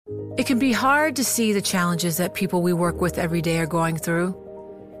It can be hard to see the challenges that people we work with every day are going through.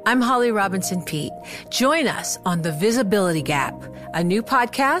 I'm Holly Robinson Peete. Join us on The Visibility Gap, a new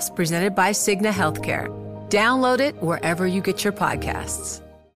podcast presented by Cigna Healthcare. Download it wherever you get your podcasts.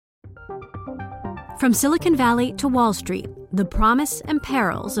 From Silicon Valley to Wall Street, the promise and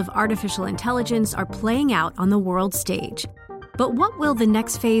perils of artificial intelligence are playing out on the world stage. But what will the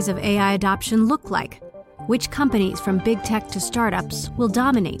next phase of AI adoption look like? Which companies from big tech to startups will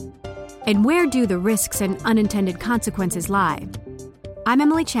dominate? And where do the risks and unintended consequences lie? I'm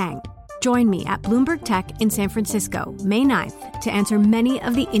Emily Chang. Join me at Bloomberg Tech in San Francisco, May 9th, to answer many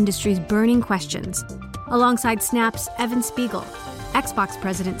of the industry's burning questions, alongside Snap's Evan Spiegel, Xbox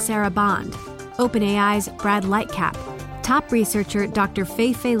President Sarah Bond, OpenAI's Brad Lightcap, top researcher Dr.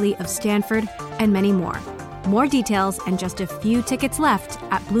 Fei-Fei Li of Stanford, and many more. More details and just a few tickets left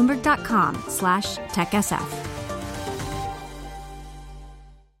at Bloomberg.com/TechSF.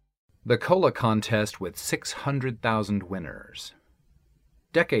 The Cola Contest with 600,000 winners.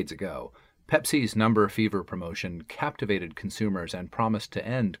 Decades ago, Pepsi's Number Fever promotion captivated consumers and promised to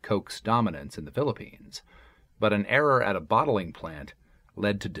end Coke's dominance in the Philippines. But an error at a bottling plant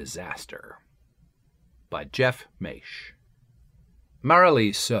led to disaster. By Jeff Maish.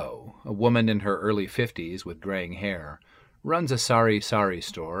 Marilee So, a woman in her early 50s with graying hair, runs a sari-sari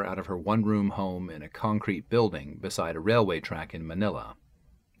store out of her one-room home in a concrete building beside a railway track in Manila.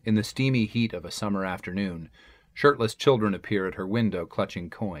 In the steamy heat of a summer afternoon, shirtless children appear at her window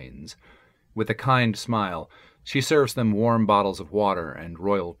clutching coins. With a kind smile, she serves them warm bottles of water and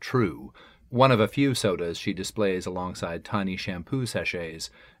Royal True, one of a few sodas she displays alongside tiny shampoo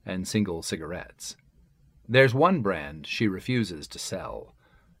sachets and single cigarettes. There's one brand she refuses to sell.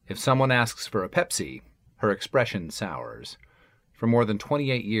 If someone asks for a Pepsi, her expression sours. For more than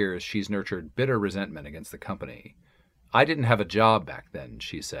 28 years, she's nurtured bitter resentment against the company. I didn't have a job back then,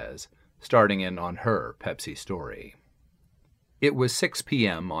 she says, starting in on her Pepsi story. It was 6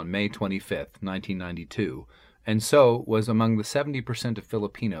 p.m. on May 25, 1992, and So was among the 70% of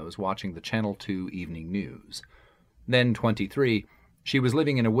Filipinos watching the Channel 2 evening news. Then 23, she was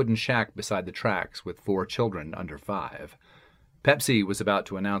living in a wooden shack beside the tracks with 4 children under 5. Pepsi was about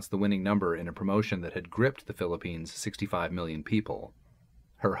to announce the winning number in a promotion that had gripped the Philippines' 65 million people.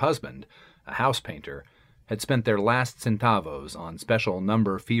 Her husband, a house painter, had spent their last centavos on special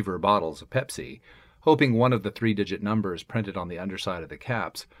Number Fever bottles of Pepsi, hoping one of the 3-digit numbers printed on the underside of the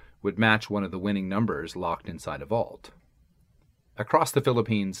caps would match one of the winning numbers locked inside a vault. Across the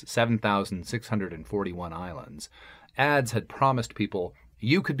Philippines' 7,641 islands, ads had promised people,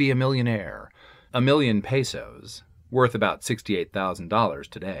 you could be a millionaire. 1 million pesos, worth about $68,000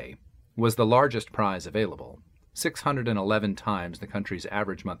 today, was the largest prize available, 611 times the country's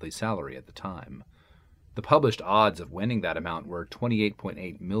average monthly salary at the time. The published odds of winning that amount were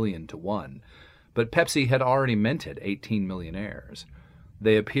 28.8 million to 1, but Pepsi had already minted 18 millionaires.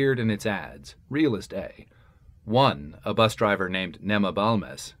 They appeared in its ads, real as day. One, a bus driver named Nema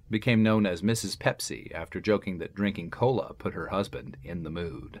Balmes, became known as Mrs. Pepsi after joking that drinking cola put her husband in the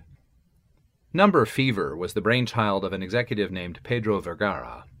mood. Number Fever was the brainchild of an executive named Pedro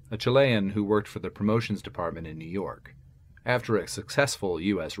Vergara, a Chilean who worked for the promotions department in New York. After a successful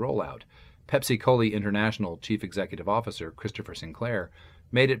U.S. rollout, Pepsi-Cola International Chief Executive Officer Christopher Sinclair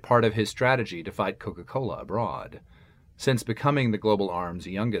made it part of his strategy to fight Coca-Cola abroad. Since becoming the global arm's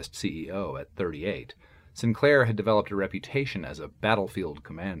youngest CEO at 38, Sinclair had developed a reputation as a battlefield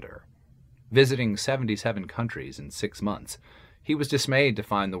commander. Visiting 77 countries in 6 months, he was dismayed to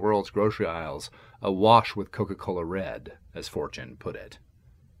find the world's grocery aisles awash with Coca-Cola Red, as Fortune put it.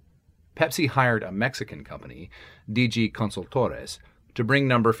 Pepsi hired a Mexican company, DG Consultores, to bring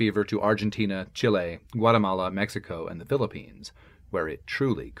Number Fever to Argentina, Chile, Guatemala, Mexico, and the Philippines, where it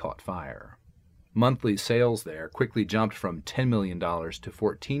truly caught fire. Monthly sales there quickly jumped from $10 million to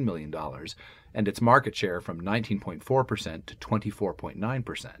 $14 million, and its market share from 19.4% to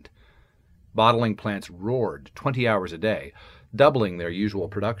 24.9%. Bottling plants roared 20 hours a day, doubling their usual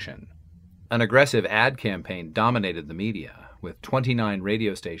production. An aggressive ad campaign dominated the media, with 29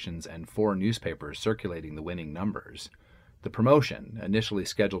 radio stations and 4 newspapers circulating the winning numbers. The promotion, initially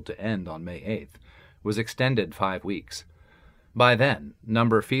scheduled to end on May 8th, was extended 5 weeks. By then,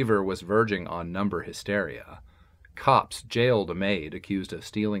 Number Fever was verging on number hysteria. Cops jailed a maid accused of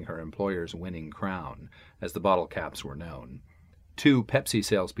stealing her employer's winning crown, as the bottle caps were known. 2 Pepsi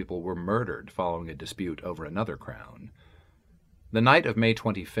salespeople were murdered following a dispute over another crown. The night of May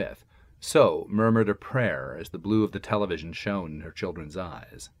 25th, So murmured a prayer as the blue of the television shone in her children's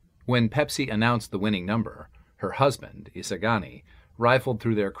eyes. When Pepsi announced the winning number, her husband, Isagani, rifled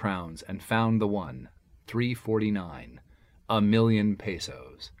through their crowns and found the one, 349, 1 million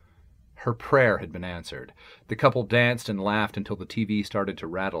pesos. Her prayer had been answered. The couple danced and laughed until the TV started to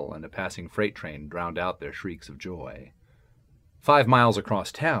rattle and a passing freight train drowned out their shrieks of joy. 5 miles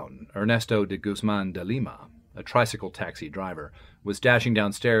across town, Ernesto de Guzman de Lima, a tricycle taxi driver, was dashing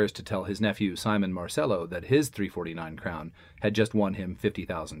downstairs to tell his nephew Simon Marcelo that his 349 crown had just won him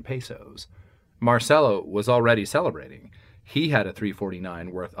 50,000 pesos. Marcelo was already celebrating. He had a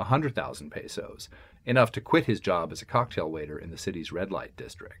 349 worth 100,000 pesos, enough to quit his job as a cocktail waiter in the city's red light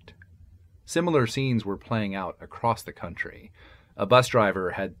district. Similar scenes were playing out across the country. A bus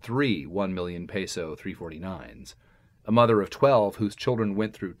driver had 3 1 million peso 349s. A mother of 12 whose children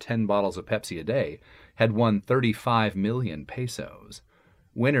went through 10 bottles of Pepsi a day had won 35 million pesos.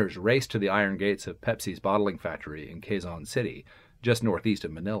 Winners raced to the iron gates of Pepsi's bottling factory in Quezon City, just northeast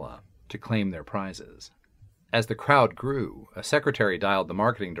of Manila, to claim their prizes. As the crowd grew, a secretary dialed the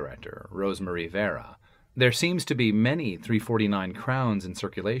marketing director, Rosemarie Vera. "There seems to be many 349 crowns in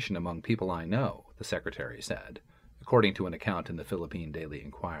circulation among people I know," the secretary said, according to an account in the Philippine Daily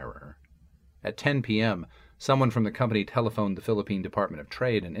Inquirer. At 10 p.m., someone from the company telephoned the Philippine Department of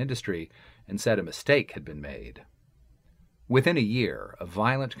Trade and Industry and said a mistake had been made. Within a year, a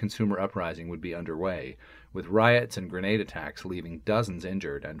violent consumer uprising would be underway, with riots and grenade attacks leaving dozens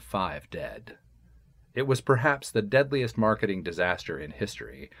injured and 5 dead. It was perhaps the deadliest marketing disaster in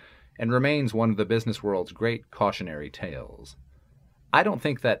history, and remains one of the business world's great cautionary tales. I don't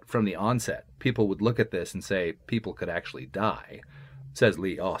think that, from the onset, people would look at this and say people could actually die, says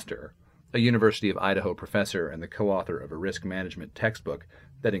Lee Oster, a University of Idaho professor and the co-author of a risk management textbook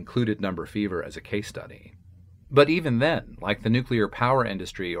that included number fever as a case study. But even then, like the nuclear power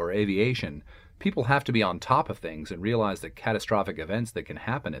industry or aviation, people have to be on top of things and realize the catastrophic events that can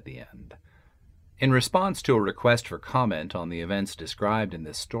happen at the end. In response to a request for comment on the events described in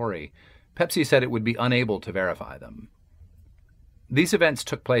this story, Pepsi said it would be unable to verify them. These events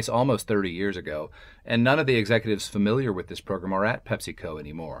took place almost 30 years ago, and none of the executives familiar with this program are at PepsiCo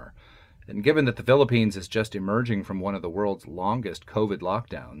anymore. And given that the Philippines is just emerging from one of the world's longest COVID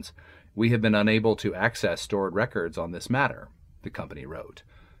lockdowns, we have been unable to access stored records on this matter, the company wrote.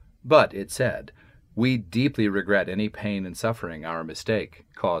 But, it said, "We deeply regret any pain and suffering our mistake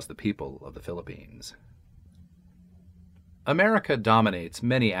caused the people of the Philippines." America dominates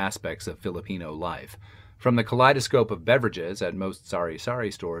many aspects of Filipino life, from the kaleidoscope of beverages at most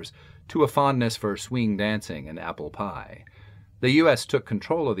sari-sari stores to a fondness for swing dancing and apple pie. The U.S. took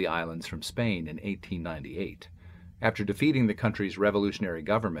control of the islands from Spain in 1898. After defeating the country's revolutionary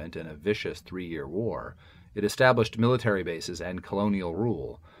government in a vicious 3-year war, it established military bases and colonial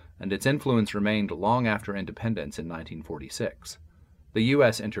rule, and its influence remained long after independence in 1946. The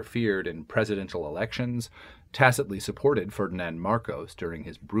U.S. interfered in presidential elections, tacitly supported Ferdinand Marcos during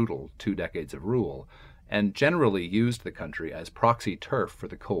his brutal 2 decades of rule, and generally used the country as proxy turf for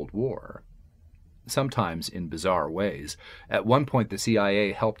the Cold War. Sometimes in bizarre ways. At one point, the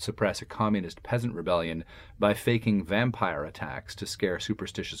CIA helped suppress a communist peasant rebellion by faking vampire attacks to scare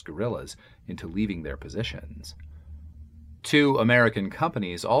superstitious guerrillas into leaving their positions. 2 American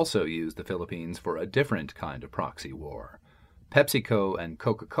companies also used the Philippines for a different kind of proxy war. PepsiCo and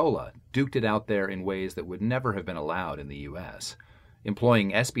Coca-Cola duked it out there in ways that would never have been allowed in the U.S.,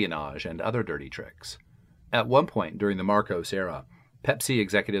 employing espionage and other dirty tricks. At one point during the Marcos era, Pepsi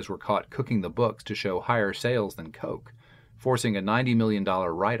executives were caught cooking the books to show higher sales than Coke, forcing a $90 million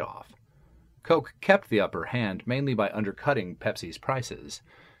write-off. Coke kept the upper hand mainly by undercutting Pepsi's prices.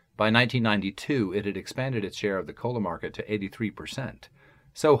 By 1992, it had expanded its share of the cola market to 83%,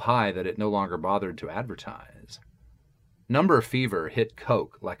 so high that it no longer bothered to advertise. Number fever hit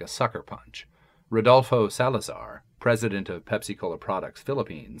Coke like a sucker punch. Rodolfo Salazar, president of Pepsi-Cola Products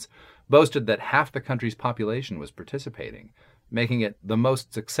Philippines, boasted that half the country's population was participating, making it the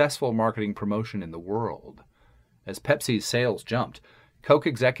most successful marketing promotion in the world. As Pepsi's sales jumped, Coke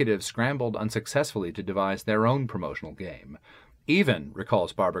executives scrambled unsuccessfully to devise their own promotional game. Even,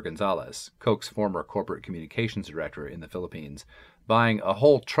 recalls Barbara Gonzalez, Coke's former corporate communications director in the Philippines, buying a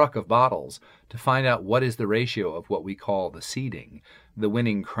whole truck of bottles to find out what is the ratio of what we call the seeding, the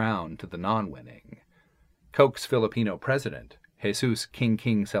winning crown to the non-winning. Coke's Filipino president, Jesus King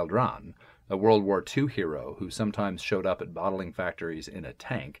Celdran, a World War II hero who sometimes showed up at bottling factories in a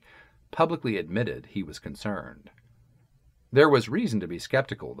tank, publicly admitted he was concerned. There was reason to be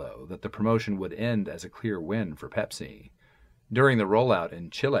skeptical, though, that the promotion would end as a clear win for Pepsi. During the rollout in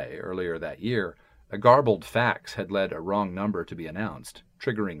Chile earlier that year, a garbled fax had led a wrong number to be announced,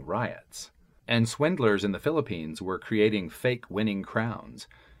 triggering riots. And swindlers in the Philippines were creating fake winning crowns,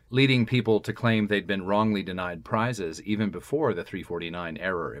 leading people to claim they'd been wrongly denied prizes even before the 349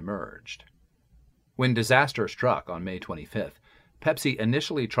 error emerged. When disaster struck on May 25th, Pepsi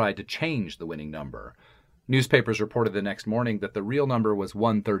initially tried to change the winning number. Newspapers reported the next morning that the real number was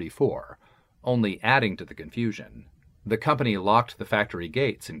 134, only adding to the confusion. The company locked the factory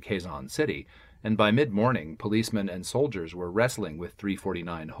gates in Quezon City, and by mid-morning, policemen and soldiers were wrestling with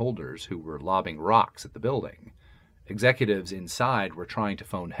 349 holders who were lobbing rocks at the building. Executives inside were trying to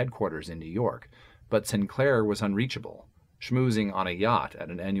phone headquarters in New York, but Sinclair was unreachable, schmoozing on a yacht at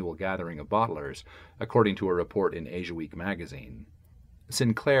an annual gathering of bottlers, according to a report in Asia Week magazine.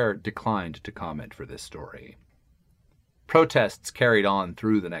 Sinclair declined to comment for this story. Protests carried on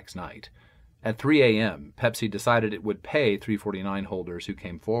through the next night. At 3 a.m., Pepsi decided it would pay 349 holders who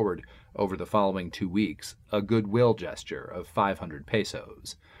came forward over the following 2 weeks a goodwill gesture of 500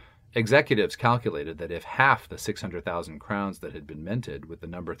 pesos. Executives calculated that if half the 600,000 crowns that had been minted with the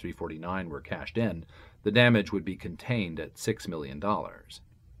number 349 were cashed in, the damage would be contained at $6 million.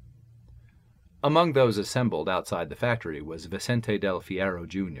 Among those assembled outside the factory was Vicente Del Fierro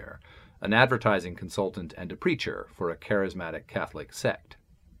Jr., an advertising consultant and a preacher for a charismatic Catholic sect.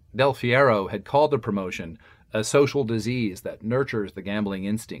 Del Fierro had called the promotion a social disease that nurtures the gambling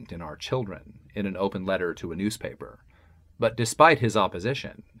instinct in our children in an open letter to a newspaper. But despite his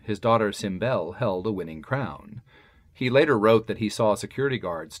opposition, his daughter Simbel held a winning crown. He later wrote that he saw security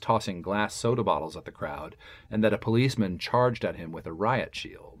guards tossing glass soda bottles at the crowd and that a policeman charged at him with a riot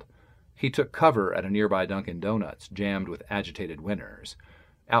shield. He took cover at a nearby Dunkin' Donuts jammed with agitated winners.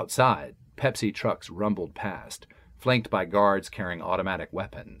 Outside, Pepsi trucks rumbled past, flanked by guards carrying automatic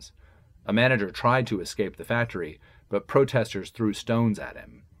weapons. A manager tried to escape the factory, but protesters threw stones at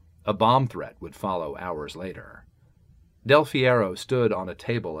him. A bomb threat would follow hours later. Del Fierro stood on a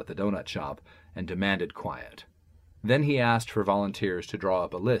table at the donut shop and demanded quiet. Then he asked for volunteers to draw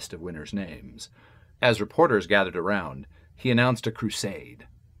up a list of winners' names. As reporters gathered around, he announced a crusade.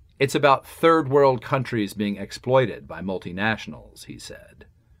 "It's about third world countries being exploited by multinationals," he said.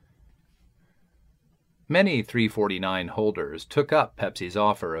 Many 349 holders took up Pepsi's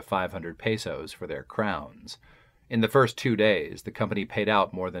offer of 500 pesos for their crowns. In the first 2 days, the company paid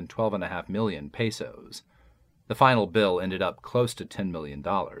out more than 12.5 million pesos. The final bill ended up close to $10 million,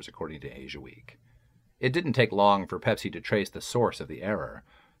 according to Asia Week. It didn't take long for Pepsi to trace the source of the error.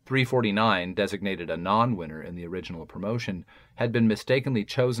 349, designated a non-winner in the original promotion, had been mistakenly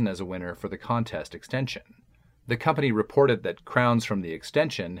chosen as a winner for the contest extension. The company reported that crowns from the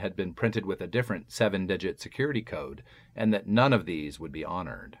extension had been printed with a different 7-digit security code, and that none of these would be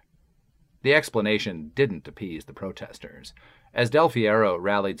honored. The explanation didn't appease the protesters. As Del Fierro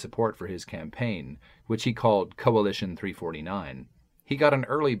rallied support for his campaign, which he called Coalition 349, he got an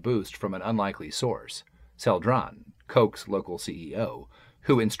early boost from an unlikely source, Celdran, Coke's local CEO,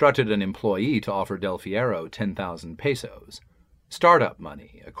 who instructed an employee to offer Del Fierro 10,000 pesos. Startup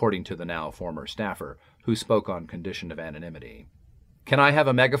money, according to the now former staffer, who spoke on condition of anonymity. "Can I have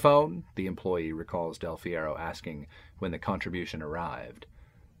a megaphone?" the employee recalls Del Fierro asking when the contribution arrived.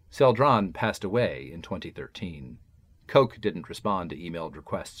 Celdran passed away in 2013. Coke didn't respond to emailed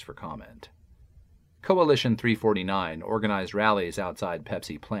requests for comment. Coalition 349 organized rallies outside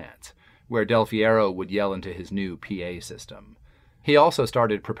Pepsi plants, where Del Fierro would yell into his new PA system. He also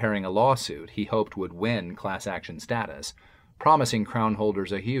started preparing a lawsuit he hoped would win class action status, promising crown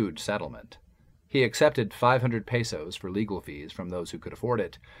holders a huge settlement. He accepted 500 pesos for legal fees from those who could afford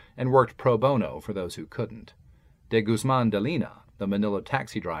it, and worked pro bono for those who couldn't. De Guzman de Lina, the Manila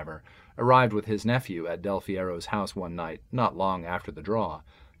taxi driver, arrived with his nephew at Del Fierro's house one night, not long after the draw,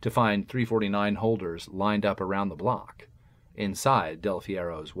 to find 349 holders lined up around the block. Inside, Del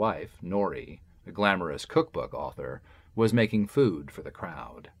Fierro's wife, Nori, a glamorous cookbook author, was making food for the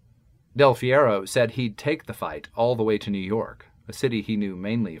crowd. Del Fierro said he'd take the fight all the way to New York, a city he knew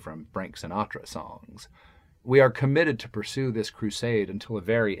mainly from Frank Sinatra songs. "We are committed to pursue this crusade until the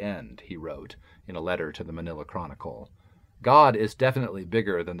very end," he wrote in a letter to the Manila Chronicle. "God is definitely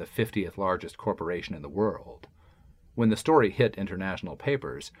bigger than the 50th largest corporation in the world." When the story hit international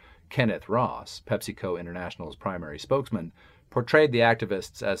papers, Kenneth Ross, PepsiCo International's primary spokesman, portrayed the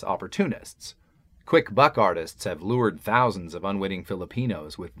activists as opportunists. "Quick buck artists have lured thousands of unwitting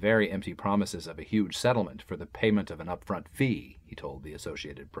Filipinos with very empty promises of a huge settlement for the payment of an upfront fee," he told the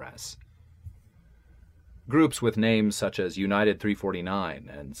Associated Press. Groups with names such as United 349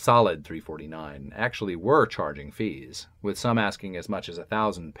 and Solid 349 actually were charging fees, with some asking as much as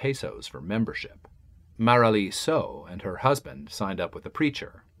 1,000 pesos for membership. Marali So and her husband signed up with a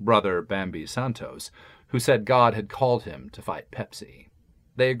preacher, Brother Bambi Santos, who said God had called him to fight Pepsi.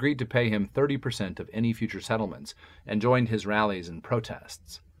 They agreed to pay him 30% of any future settlements and joined his rallies and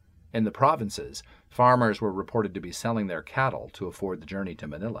protests. In the provinces, farmers were reported to be selling their cattle to afford the journey to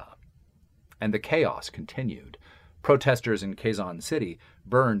Manila. And the chaos continued. Protesters in Quezon City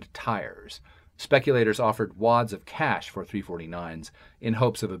burned tires. Speculators offered wads of cash for 349s in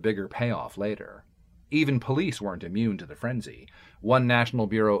hopes of a bigger payoff later. Even police weren't immune to the frenzy. One National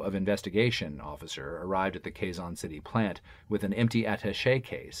Bureau of Investigation officer arrived at the Quezon City plant with an empty attaché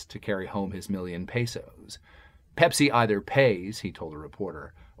case to carry home his million pesos. Pepsi either pays, he told a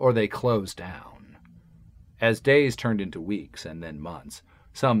reporter, or they close down. As days turned into weeks and then months,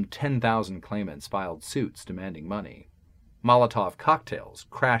 some 10,000 claimants filed suits demanding money. Molotov cocktails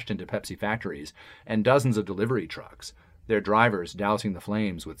crashed into Pepsi factories and dozens of delivery trucks, their drivers dousing the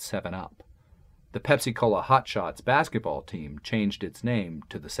flames with 7-Up. The Pepsi-Cola Hot Shots basketball team changed its name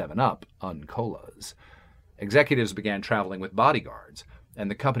to the 7-Up Uncolas. Executives began traveling with bodyguards,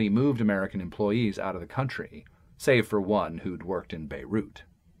 and the company moved American employees out of the country, save for one who'd worked in Beirut.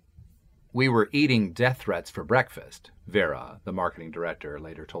 "We were eating death threats for breakfast," Vera, the marketing director,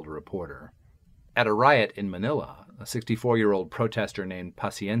 later told a reporter. At a riot in Manila, a 64-year-old protester named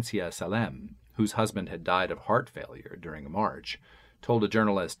Paciencia Salem, whose husband had died of heart failure during a march, told a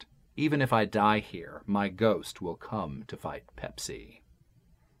journalist, "Even if I die here, my ghost will come to fight Pepsi."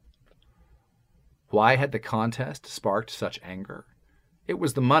 Why had the contest sparked such anger? It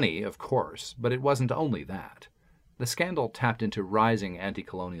was the money, of course, but it wasn't only that. The scandal tapped into rising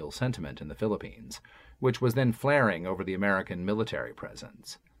anti-colonial sentiment in the Philippines, which was then flaring over the American military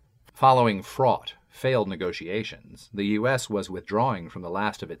presence. Following fraught, failed negotiations, the U.S. was withdrawing from the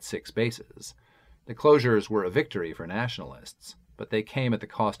last of its 6 bases. The closures were a victory for nationalists, but they came at the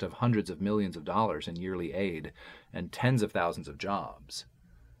cost of hundreds of millions of dollars in yearly aid and tens of thousands of jobs.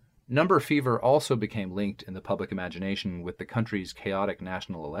 Number fever also became linked in the public imagination with the country's chaotic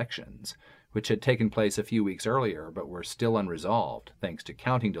national elections, which had taken place a few weeks earlier but were still unresolved thanks to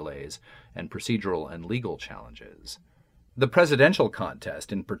counting delays and procedural and legal challenges. The presidential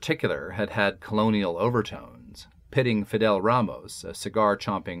contest, in particular, had had colonial overtones, pitting Fidel Ramos, a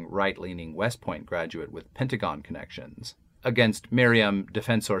cigar-chomping, right-leaning West Point graduate with Pentagon connections, against Miriam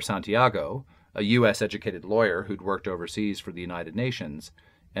Defensor Santiago, a U.S.-educated lawyer who'd worked overseas for the United Nations,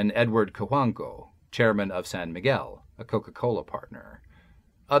 and Edward Cojuangco, chairman of San Miguel, a Coca-Cola partner.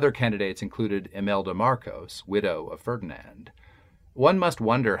 Other candidates included Imelda Marcos, widow of Ferdinand. "One must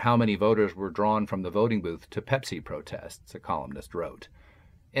wonder how many voters were drawn from the voting booth to Pepsi protests," a columnist wrote.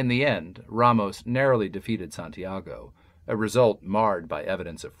 In the end, Ramos narrowly defeated Santiago, a result marred by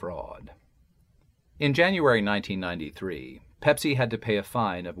evidence of fraud. In January 1993, Pepsi had to pay a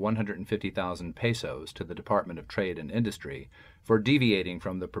fine of 150,000 pesos to the Department of Trade and Industry for deviating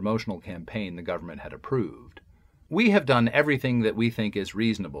from the promotional campaign the government had approved. "We have done everything that we think is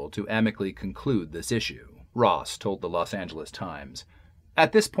reasonable to amicably conclude this issue," Ross told the Los Angeles Times.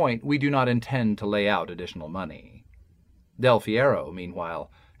 "At this point, we do not intend to lay out additional money." Del Fierro,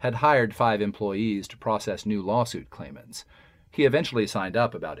 meanwhile, had hired 5 employees to process new lawsuit claimants. He eventually signed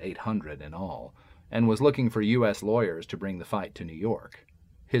up about 800 in all, and was looking for U.S. lawyers to bring the fight to New York.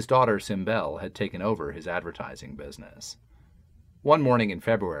 His daughter Simbel had taken over his advertising business. One morning in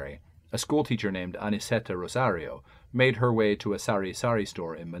February, a schoolteacher named Aniceta Rosario made her way to a sari-sari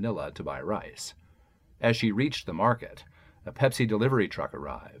store in Manila to buy rice. As she reached the market, a Pepsi delivery truck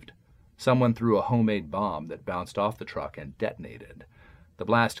arrived. Someone threw a homemade bomb that bounced off the truck and detonated. The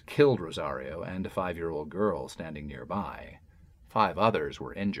blast killed Rosario and a 5-year-old girl standing nearby. 5 others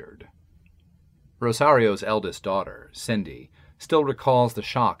were injured. Rosario's eldest daughter, Cindy, still recalls the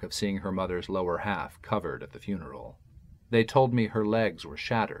shock of seeing her mother's lower half covered at the funeral. "They told me her legs were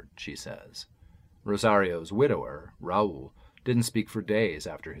shattered," she says. Rosario's widower, Raul, didn't speak for days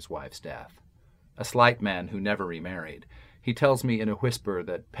after his wife's death. A slight man who never remarried, he tells me in a whisper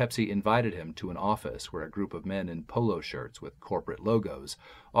that Pepsi invited him to an office where a group of men in polo shirts with corporate logos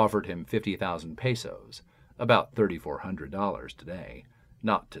offered him 50,000 pesos, about $3,400 today,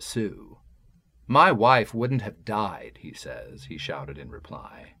 not to sue. "My wife wouldn't have died," he says, he shouted in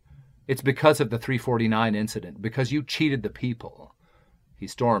reply. "It's because of the 349 incident, because you cheated the people." He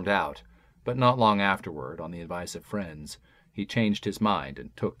stormed out, but not long afterward, on the advice of friends, he changed his mind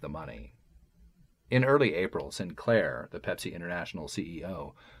and took the money. In early April, Sinclair, the Pepsi International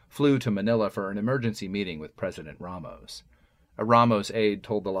CEO, flew to Manila for an emergency meeting with President Ramos. A Ramos aide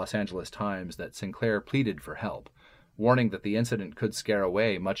told the Los Angeles Times that Sinclair pleaded for help, warning that the incident could scare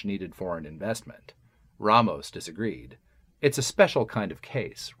away much-needed foreign investment. Ramos disagreed. "It's a special kind of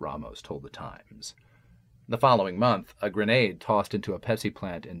case," Ramos told the Times. The following month, a grenade tossed into a Pepsi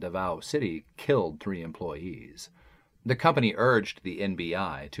plant in Davao City killed 3 employees. The company urged the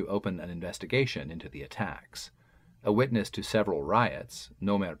NBI to open an investigation into the attacks. A witness to several riots,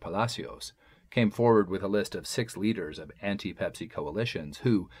 Nomer Palacios, came forward with a list of 6 leaders of anti-Pepsi coalitions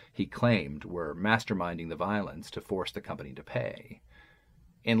who, he claimed, were masterminding the violence to force the company to pay.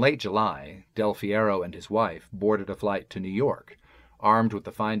 In late July, Del Fierro and his wife boarded a flight to New York, armed with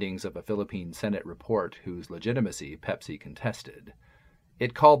the findings of a Philippine Senate report whose legitimacy Pepsi contested.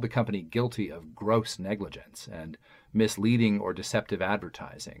 It called the company guilty of gross negligence and misleading or deceptive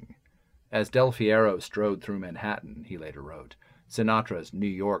advertising. As Del Fierro strode through Manhattan, he later wrote, Sinatra's New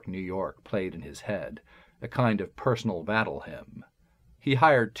York, New York played in his head, a kind of personal battle hymn. He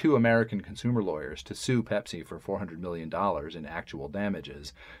hired 2 American consumer lawyers to sue Pepsi for $400 million in actual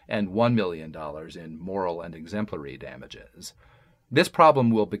damages and $1 million in moral and exemplary damages. This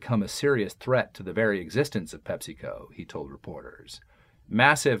problem will become a serious threat to the very existence of PepsiCo, he told reporters.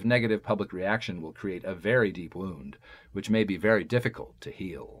 Massive negative public reaction will create a very deep wound, which may be very difficult to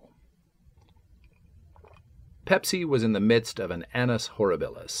heal. Pepsi was in the midst of an annus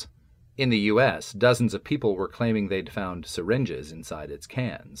horribilis. In the U.S., dozens of people were claiming they'd found syringes inside its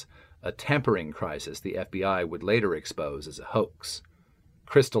cans, a tampering crisis the FBI would later expose as a hoax.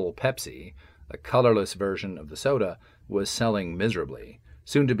 Crystal Pepsi, a colorless version of the soda, was selling miserably,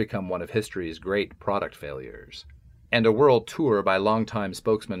 soon to become one of history's great product failures. And a world tour by longtime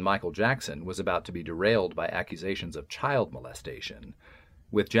spokesman Michael Jackson was about to be derailed by accusations of child molestation,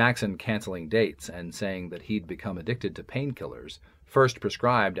 with Jackson canceling dates and saying that he'd become addicted to painkillers, first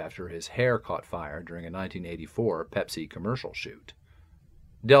prescribed after his hair caught fire during a 1984 Pepsi commercial shoot.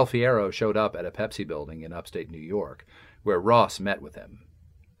 Del Fierro showed up at a Pepsi building in upstate New York, where Ross met with him.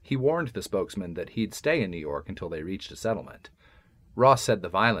 He warned the spokesman that he'd stay in New York until they reached a settlement. Ross said the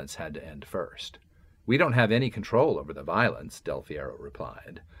violence had to end first. "We don't have any control over the violence," Del Fierro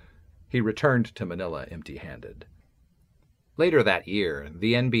replied. He returned to Manila empty-handed. Later that year,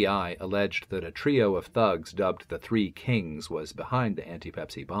 the NBI alleged that a trio of thugs dubbed the Three Kings was behind the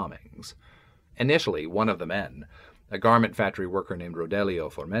anti-Pepsi bombings. Initially, one of the men, a garment factory worker named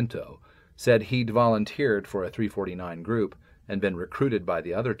Rodelio Formento, said he'd volunteered for a 349 group and been recruited by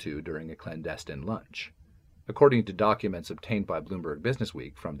the other 2 during a clandestine lunch. According to documents obtained by Bloomberg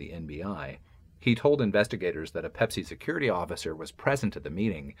Businessweek from the NBI, he told investigators that a Pepsi security officer was present at the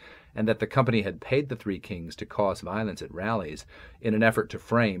meeting and that the company had paid the Three Kings to cause violence at rallies in an effort to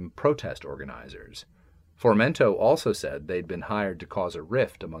frame protest organizers. Formento also said they'd been hired to cause a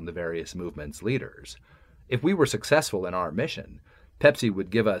rift among the various movement's leaders. "If we were successful in our mission, Pepsi would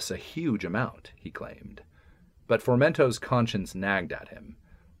give us a huge amount," he claimed. But Formento's conscience nagged at him.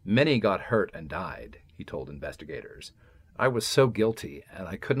 "Many got hurt and died," he told investigators. "I was so guilty, and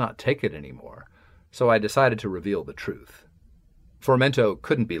I could not take it anymore, so I decided to reveal the truth." Formento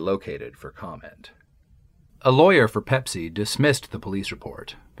couldn't be located for comment. A lawyer for Pepsi dismissed the police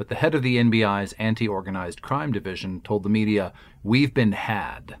report, but the head of the NBI's anti-organized crime division told the media, "We've been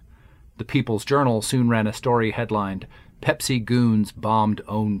had." The People's Journal soon ran a story headlined, "Pepsi Goons Bombed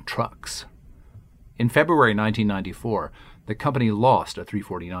Own Trucks." In February 1994, the company lost a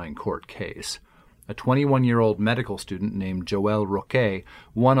 349 court case. A 21-year-old medical student named Joel Roque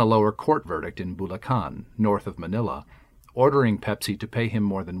won a lower court verdict in Bulacan, north of Manila, ordering Pepsi to pay him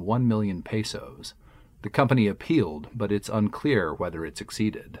more than 1 million pesos. The company appealed, but it's unclear whether it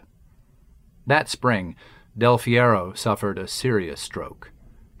succeeded. That spring, Del Fierro suffered a serious stroke.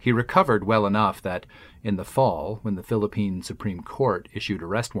 He recovered well enough that, in the fall, when the Philippine Supreme Court issued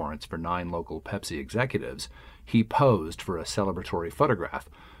arrest warrants for 9 local Pepsi executives, he posed for a celebratory photograph,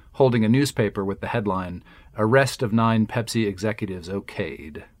 holding a newspaper with the headline, "Arrest of 9 Pepsi Executives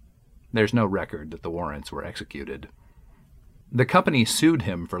Okayed." There's no record that the warrants were executed. The company sued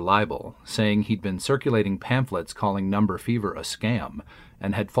him for libel, saying he'd been circulating pamphlets calling Number Fever a scam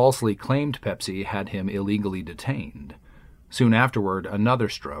and had falsely claimed Pepsi had him illegally detained. Soon afterward, another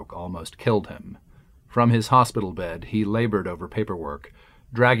stroke almost killed him. From his hospital bed, he labored over paperwork,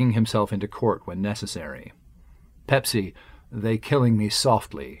 dragging himself into court when necessary. "Pepsi, they killing me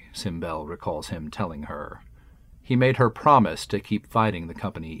softly," Simbel recalls him telling her. He made her promise to keep fighting the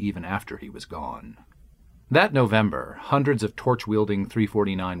company even after he was gone. That November, hundreds of torch-wielding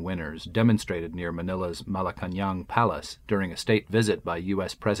 349 winners demonstrated near Manila's Malacañang Palace during a state visit by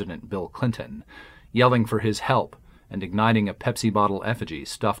U.S. President Bill Clinton, yelling for his help and igniting a Pepsi bottle effigy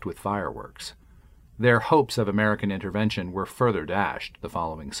stuffed with fireworks. Their hopes of American intervention were further dashed the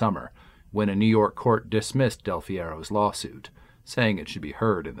following summer, when a New York court dismissed Del Fierro's lawsuit, saying it should be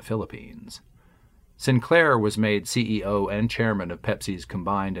heard in the Philippines. Sinclair was made CEO and chairman of Pepsi's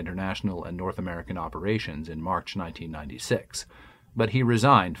combined international and North American operations in March 1996, but he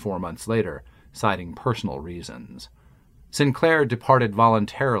resigned 4 months later, citing personal reasons. Sinclair departed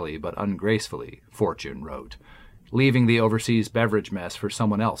voluntarily but ungracefully, Fortune wrote, leaving the overseas beverage mess for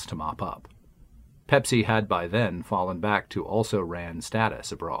someone else to mop up. Pepsi had by then fallen back to also-ran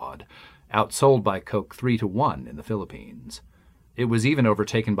status abroad, outsold by Coke 3-1 in the Philippines. It was even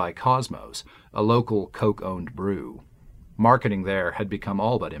overtaken by Cosmos, a local Coke-owned brew. Marketing there had become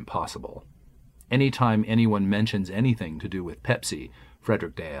all but impossible. Anytime anyone mentions anything to do with Pepsi,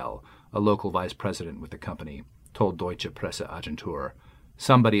 Frederick Dale, a local vice president with the company, told Deutsche Presseagentur,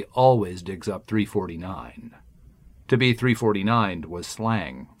 somebody always digs up 349. To be 349'd was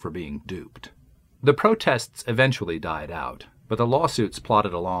slang for being duped. The protests eventually died out, but the lawsuits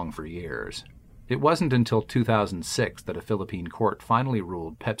plodded along for years. It wasn't until 2006 that a Philippine court finally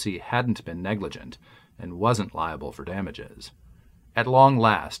ruled Pepsi hadn't been negligent and wasn't liable for damages. At long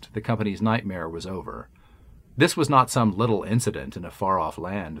last, the company's nightmare was over. This was not some little incident in a far-off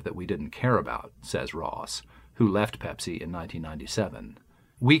land that we didn't care about, says Ross, who left Pepsi in 1997.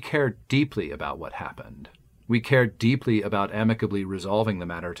 We cared deeply about what happened. We cared deeply about amicably resolving the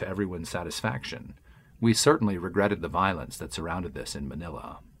matter to everyone's satisfaction. We certainly regretted the violence that surrounded this in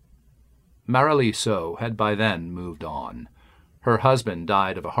Manila. Marilee So had by then moved on. Her husband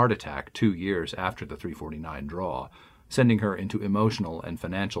died of a heart attack 2 years after the 349 draw, sending her into emotional and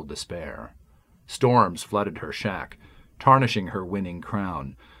financial despair. Storms flooded her shack, tarnishing her winning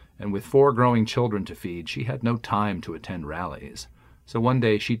crown, and with 4 growing children to feed, she had no time to attend rallies. So one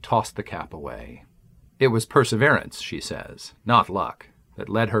day she tossed the cap away. It was perseverance, she says, not luck, that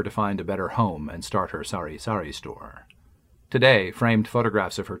led her to find a better home and start her sari-sari store. Today, framed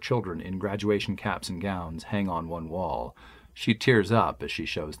photographs of her children in graduation caps and gowns hang on one wall. She tears up as she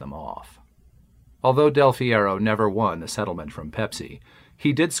shows them off. Although Del Fierro never won a settlement from Pepsi,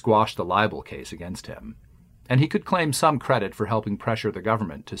 he did squash the libel case against him, and he could claim some credit for helping pressure the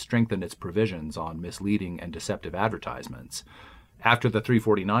government to strengthen its provisions on misleading and deceptive advertisements. After the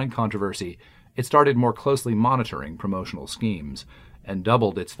 349 controversy, it started more closely monitoring promotional schemes and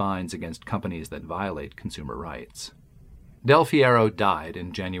doubled its fines against companies that violate consumer rights. Del Fierro died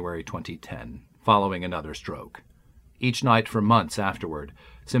in January 2010, following another stroke. Each night for months afterward,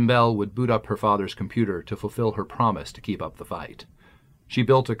 Simbel would boot up her father's computer to fulfill her promise to keep up the fight. She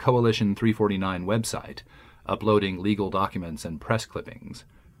built a Coalition 349 website, uploading legal documents and press clippings.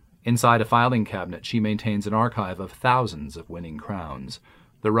 Inside a filing cabinet, she maintains an archive of thousands of winning crowns,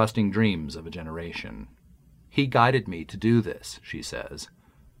 the rusting dreams of a generation. He guided me to do this, she says,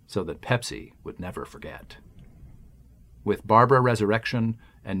 so that Pepsi would never forget. With Barbara Resurrection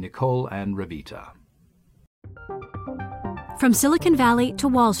and Nicole Ann Revita. From Silicon Valley to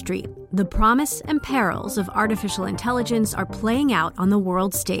Wall Street, the promise and perils of artificial intelligence are playing out on the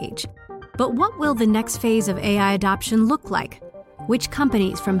world stage. But what will the next phase of AI adoption look like? Which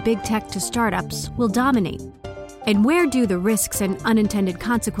companies from big tech to startups will dominate? And where do the risks and unintended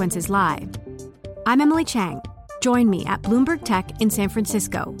consequences lie? I'm Emily Chang. Join me at Bloomberg Tech in San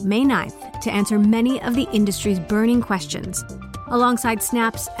Francisco, May 9th, to answer many of the industry's burning questions, alongside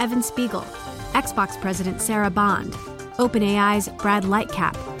Snap's Evan Spiegel, Xbox President Sarah Bond, OpenAI's Brad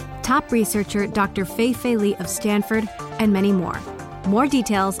Lightcap, top researcher Dr. Fei-Fei Li of Stanford, and many more. More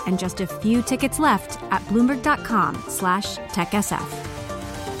details and just a few tickets left at Bloomberg.com/TechSF.